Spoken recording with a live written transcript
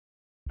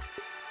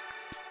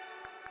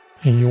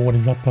Hey yo, what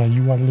is up?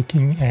 You are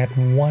looking at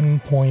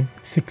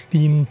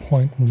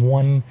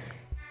 1.16.1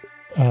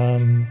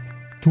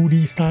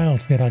 2D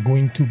styles that are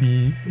going to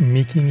be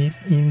making it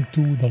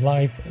into the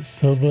live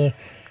server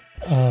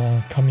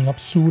coming up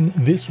soon.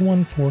 This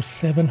one for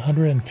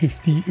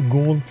 750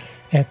 gold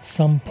at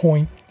some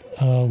point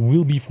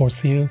will be for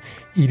sale.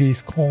 It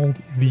is called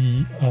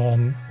the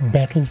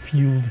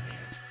Battlefield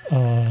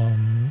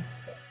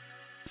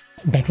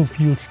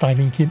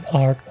Styling Kit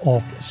Art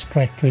of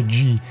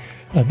Strategy.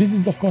 This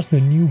is of course the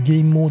new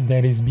game mode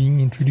that is being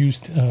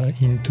introduced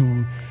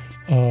into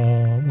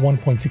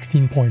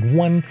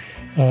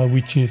 1.16.1,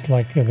 which is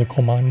like the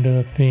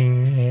commander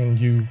thing, and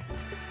you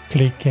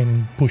click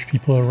and push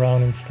people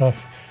around and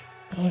stuff.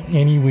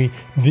 Anyway,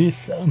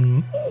 this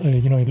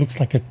it looks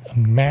like a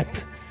map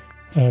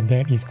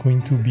that is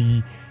going to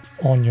be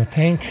on your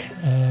tank.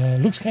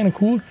 Looks kind of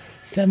cool.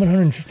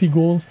 750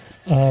 gold.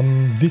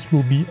 This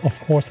will be, of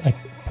course,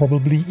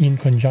 probably in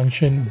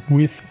conjunction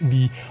with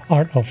the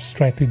Art of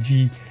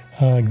Strategy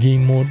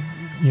game mode,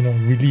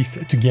 released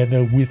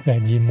together with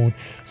that game mode.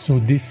 So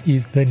this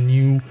is the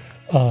new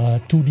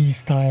 2D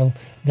style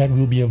that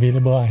will be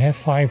available. I have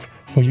 5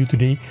 for you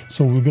today,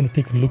 so we're going to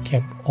take a look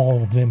at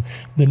all of them.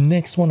 The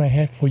next one I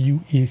have for you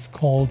is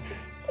called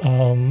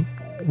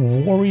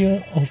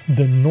Warrior of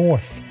the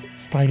North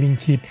Styling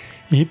Kit.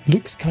 It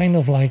looks kind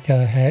of like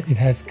it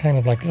has kind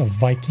of like a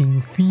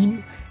Viking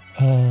theme.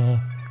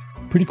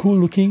 Pretty cool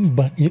looking,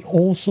 but it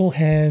also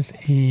has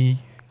a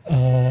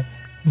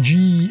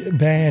G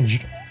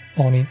badge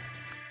on it.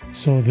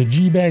 So the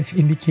G badge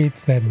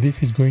indicates that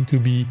this is going to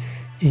be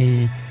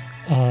a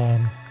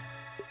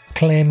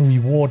clan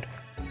reward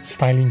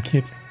styling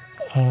kit,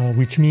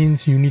 which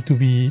means you need to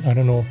be, I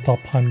don't know,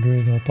 top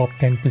 100 or top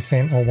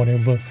 10% or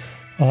whatever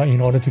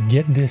in order to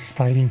get this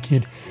styling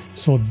kit.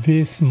 So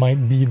this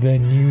might be the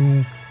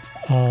new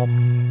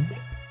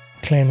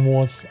Clan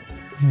Wars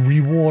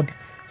reward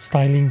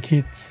styling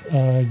kits.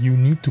 You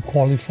need to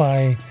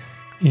qualify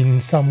in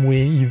some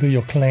way. Either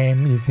your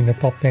clan is in the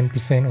top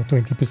 10% or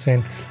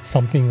 20%,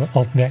 something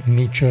of that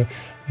nature.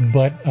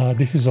 But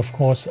this is of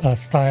course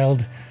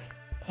styled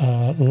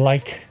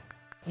like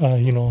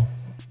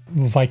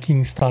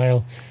Viking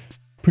style.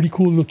 Pretty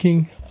cool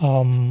looking.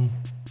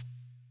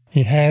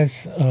 It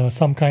has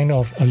some kind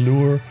of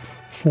allure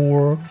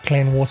for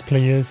Clan Wars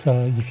players.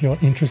 If you're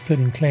interested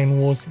in Clan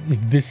Wars, if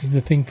this is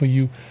the thing for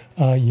you,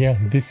 yeah,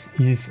 this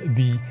is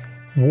the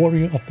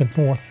Warrior of the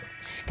North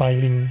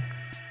styling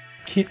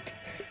kit.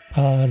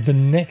 The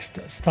next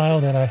style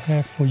that I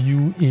have for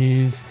you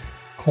is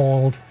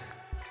called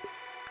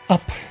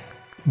Up.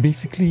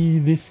 Basically,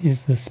 this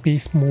is the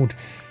space mode.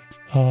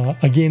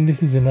 Again,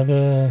 this is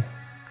another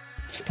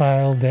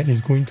style that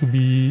is going to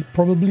be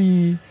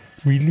probably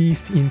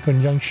released in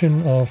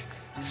conjunction of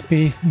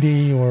Space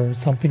Day or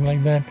something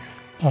like that.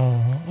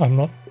 I'm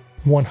not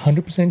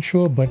 100%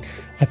 sure, but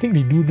I think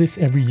they do this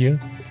every year.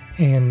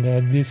 And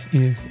this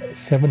is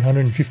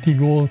 750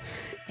 gold.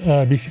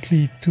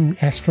 Basically 2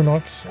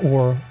 astronauts,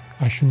 or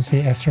I shouldn't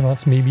say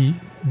astronauts, maybe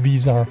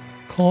these are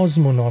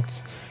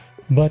cosmonauts.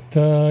 But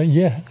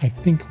yeah, I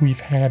think we've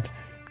had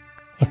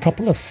a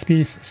couple of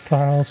space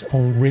styles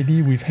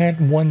already. We've had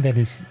one that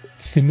is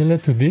similar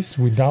to this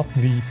without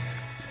the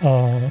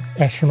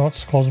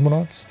astronauts,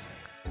 cosmonauts.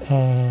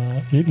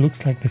 It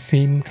looks like the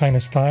same kind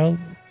of style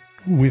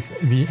with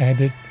the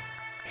added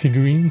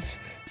figurines.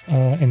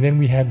 And then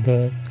we had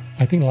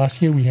I think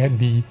last year we had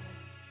the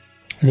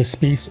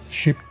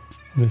spaceship,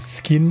 the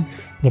skin,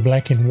 the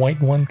black and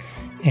white one,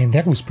 and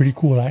that was pretty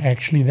cool.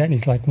 That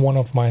is like one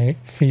of my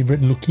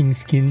favorite looking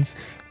skins.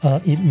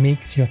 It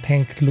makes your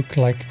tank look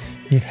like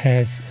it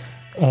has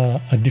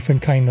a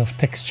different kind of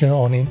texture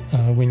on it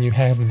when you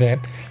have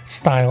that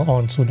style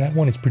on. So that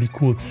one is pretty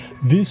cool.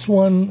 This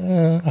one,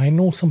 I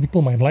know some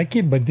people might like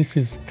it, but this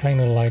is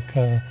kind of like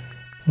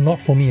not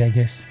for me, I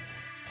guess.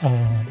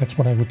 That's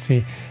what I would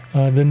say.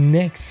 The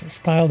next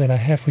style that I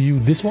have for you,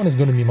 this one is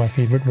going to be my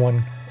favorite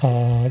one.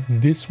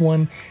 This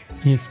one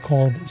is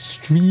called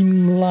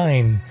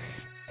Streamline,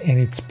 and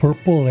it's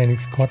purple and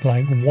it's got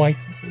like white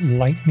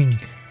lightning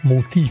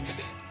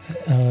motifs.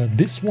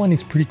 This one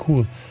is pretty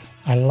cool.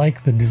 I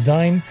like the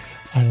design,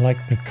 I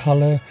like the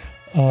color.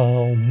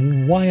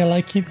 Why I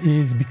like it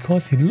is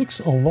because it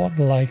looks a lot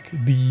like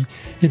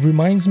it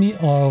reminds me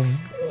of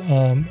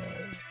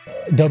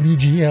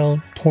WGL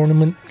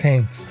tournament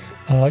tanks.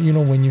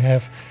 When you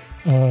have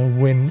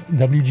when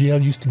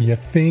WGL used to be a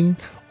thing,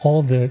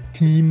 all the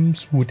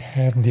teams would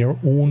have their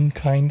own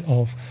kind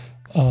of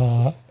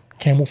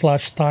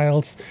camouflage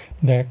styles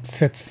that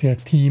sets their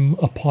team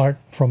apart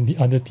from the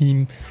other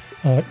team.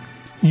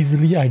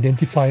 Easily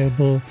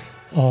identifiable,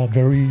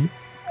 very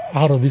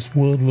out of this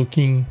world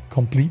looking,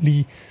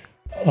 completely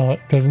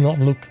does not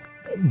make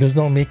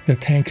the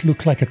tank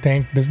look like a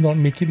tank, does not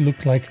make it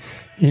look like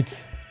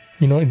it's,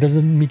 it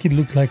doesn't make it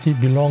look like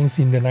it belongs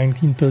in the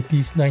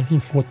 1930s,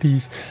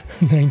 1940s,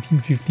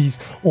 1950s,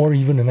 or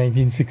even the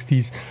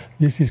 1960s.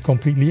 This is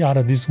completely out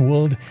of this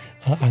world.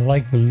 I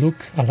like the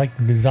look, I like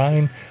the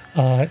design.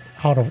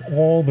 Out of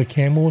all the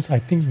camos, I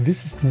think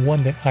this is the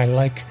one that I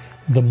like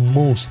the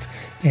most,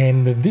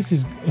 and this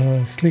is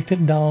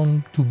slated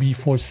down to be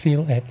for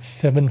sale at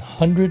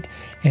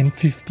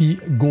 750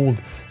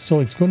 gold. So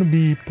it's going to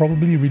be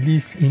probably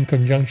released in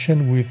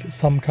conjunction with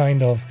some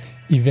kind of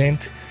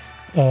event,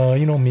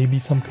 you know, maybe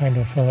some kind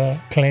of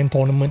clan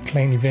tournament,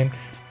 clan event.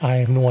 I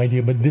have no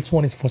idea, but this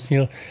one is for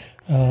sale.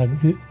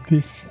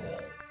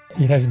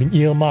 It has been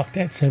earmarked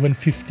at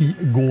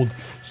 750 gold,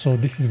 so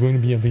this is going to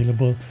be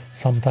available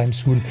sometime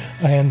soon.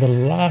 And the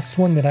last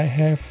one that I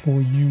have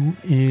for you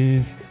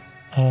is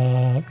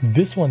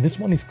this one. This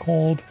one is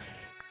called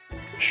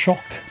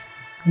Shock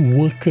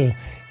Worker,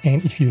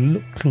 and if you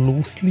look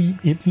closely,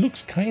 it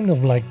looks kind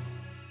of like,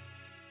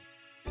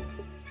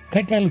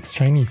 that guy looks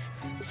Chinese,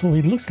 so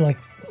it looks like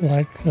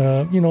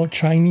you know,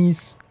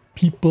 Chinese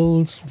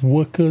People's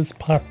Workers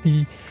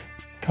Party,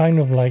 kind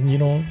of like, you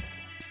know,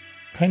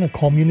 kind of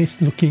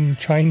communist looking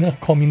China,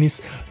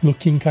 communist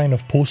looking kind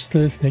of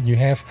posters that you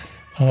have,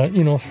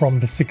 you know,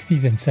 from the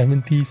 60s and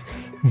 70s.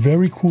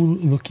 Very cool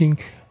looking.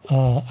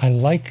 I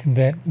like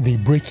that they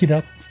break it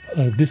up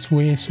this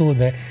way so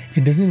that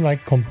it doesn't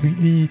like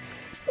completely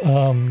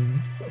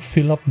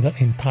fill up the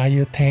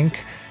entire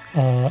tank.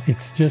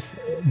 It's just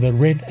the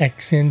red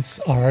accents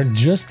are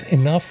just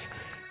enough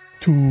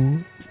to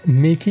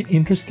make it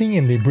interesting,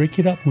 and they break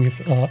it up with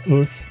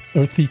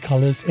earthy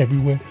colors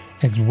everywhere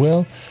as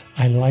well.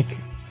 I like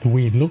the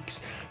way it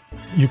looks.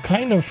 You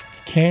kind of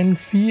can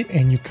see it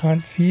and you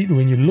can't see it.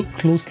 When you look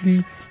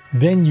closely,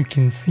 then you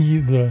can see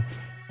the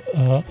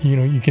you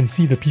know, you can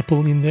see the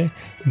people in there,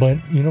 but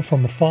you know,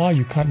 from afar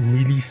you can't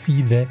really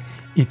see that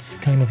it's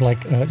kind of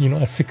like you know,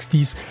 a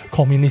 60s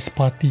Communist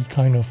Party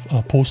kind of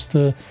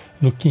poster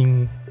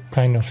looking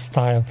kind of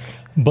style.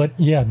 But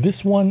yeah,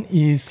 this one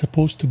is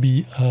supposed to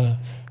be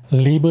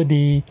Labor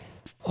Day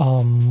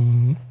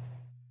 2D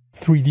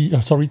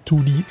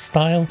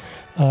style.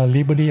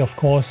 Labor Day, of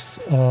course,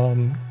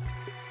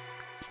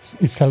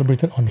 is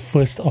celebrated on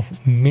 1st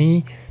of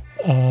May.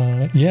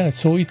 Yeah,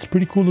 so it's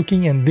pretty cool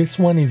looking, and this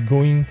one is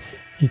going,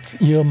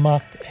 it's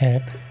earmarked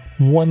at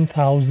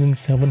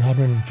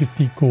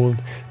 1,750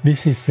 gold.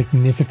 This is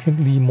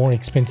significantly more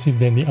expensive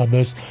than the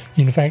others.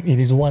 In fact, it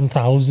is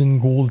 1,000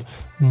 gold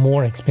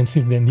more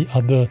expensive than the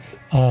other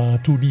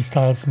 2D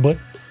styles, but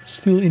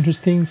still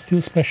interesting,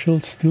 still special,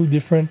 still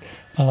different.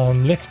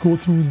 Let's go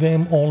through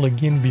them all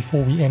again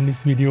before we end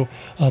this video.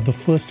 The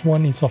first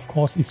one is, of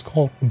course, it's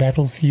called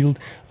Battlefield.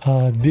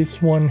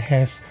 This one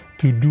has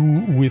to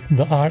do with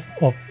the art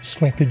of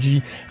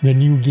strategy, the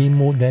new game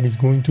mode that is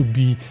going to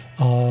be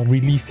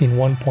released in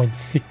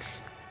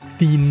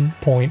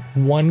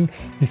 1.16.1.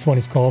 This one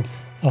is called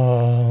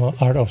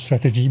Art of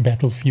Strategy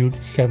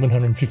Battlefield,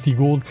 750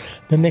 gold.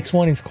 The next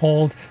one is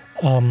called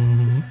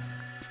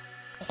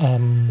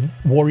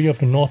Warrior of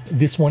the North.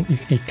 This one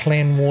is a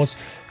Clan Wars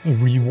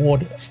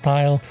reward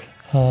style.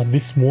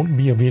 This won't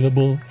be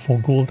available for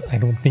gold, I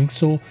don't think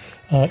so.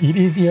 It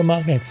is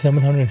earmarked at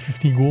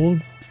 750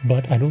 gold,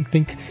 but I don't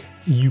think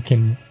you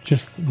can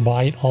just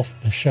buy it off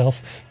the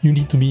shelf. You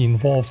need to be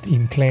involved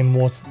in Clan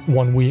Wars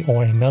one way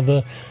or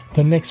another.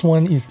 The next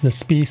one is the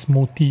space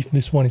motif.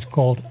 This one is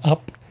called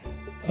Up,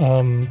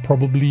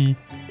 probably,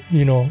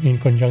 you know, in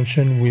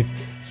conjunction with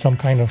some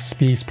kind of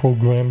space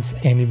programs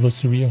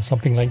anniversary or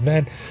something like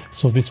that.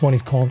 So this one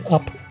is called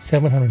Up,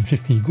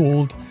 750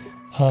 gold.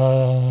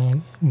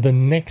 The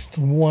next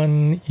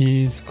one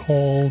is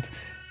called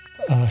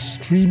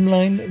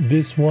Streamline.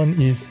 This one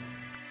is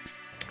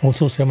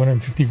also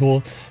 750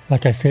 gold.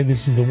 Like I said,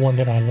 this is the one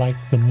that I like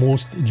the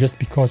most just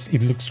because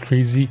it looks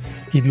crazy.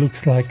 It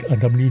looks like a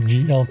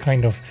WGL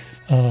kind of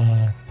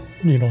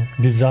you know,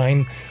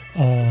 design.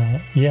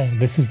 Yeah,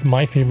 this is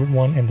my favorite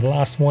one. And the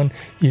last one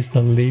is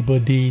the Labor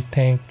Day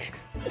tank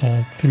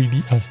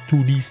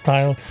 2D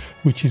style,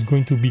 which is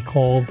going to be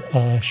called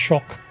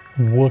Shock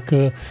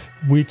Worker,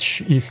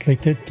 which is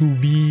slated to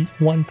be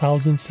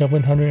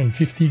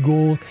 1,750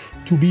 gold,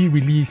 to be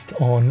released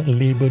on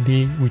Labor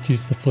Day, which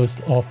is the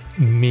 1st of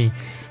May.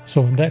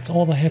 So that's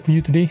all I have for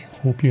you today.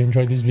 Hope you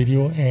enjoyed this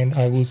video, and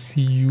I will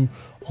see you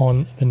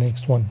on the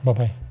next one. Bye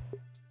bye.